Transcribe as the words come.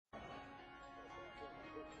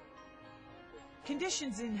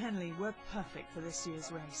Conditions in Henley were perfect for this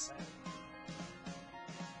year's race.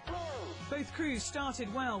 Both crews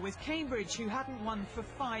started well, with Cambridge, who hadn't won for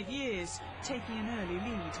 5 years, taking an early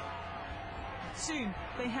lead. Soon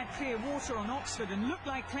they had clear water on Oxford and looked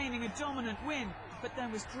like claiming a dominant win, but there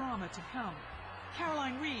was drama to come.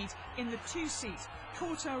 Caroline Reid, in the 2 seat,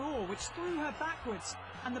 caught her oar, which threw her backwards,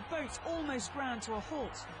 and the boat almost ground to a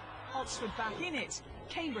halt. Oxford back in it,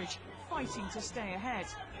 Cambridge fighting to stay ahead.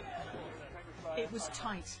 It was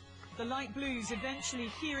tight, the light blues eventually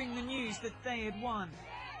hearing the news that they had won.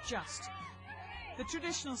 Just. The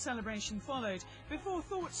traditional celebration followed before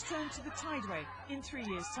thoughts turned to the Tideway in 3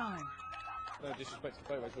 years' time. No disrespect to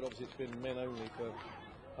boat race, but obviously it's been men only for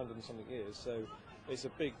 100 and something years, so it's a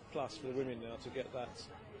big plus for the women now to get that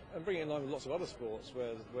and bring it in line with lots of other sports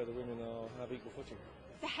where the women have equal footing.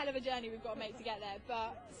 It's a hell of a journey we've got to make to get there,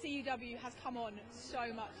 but CUW has come on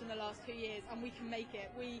so much in the last 2 years, and we can make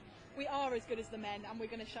it. We are as good as the men, and we're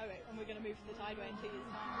going to show it, and we're going to move to the Tideway in 2 years'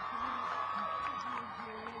 time.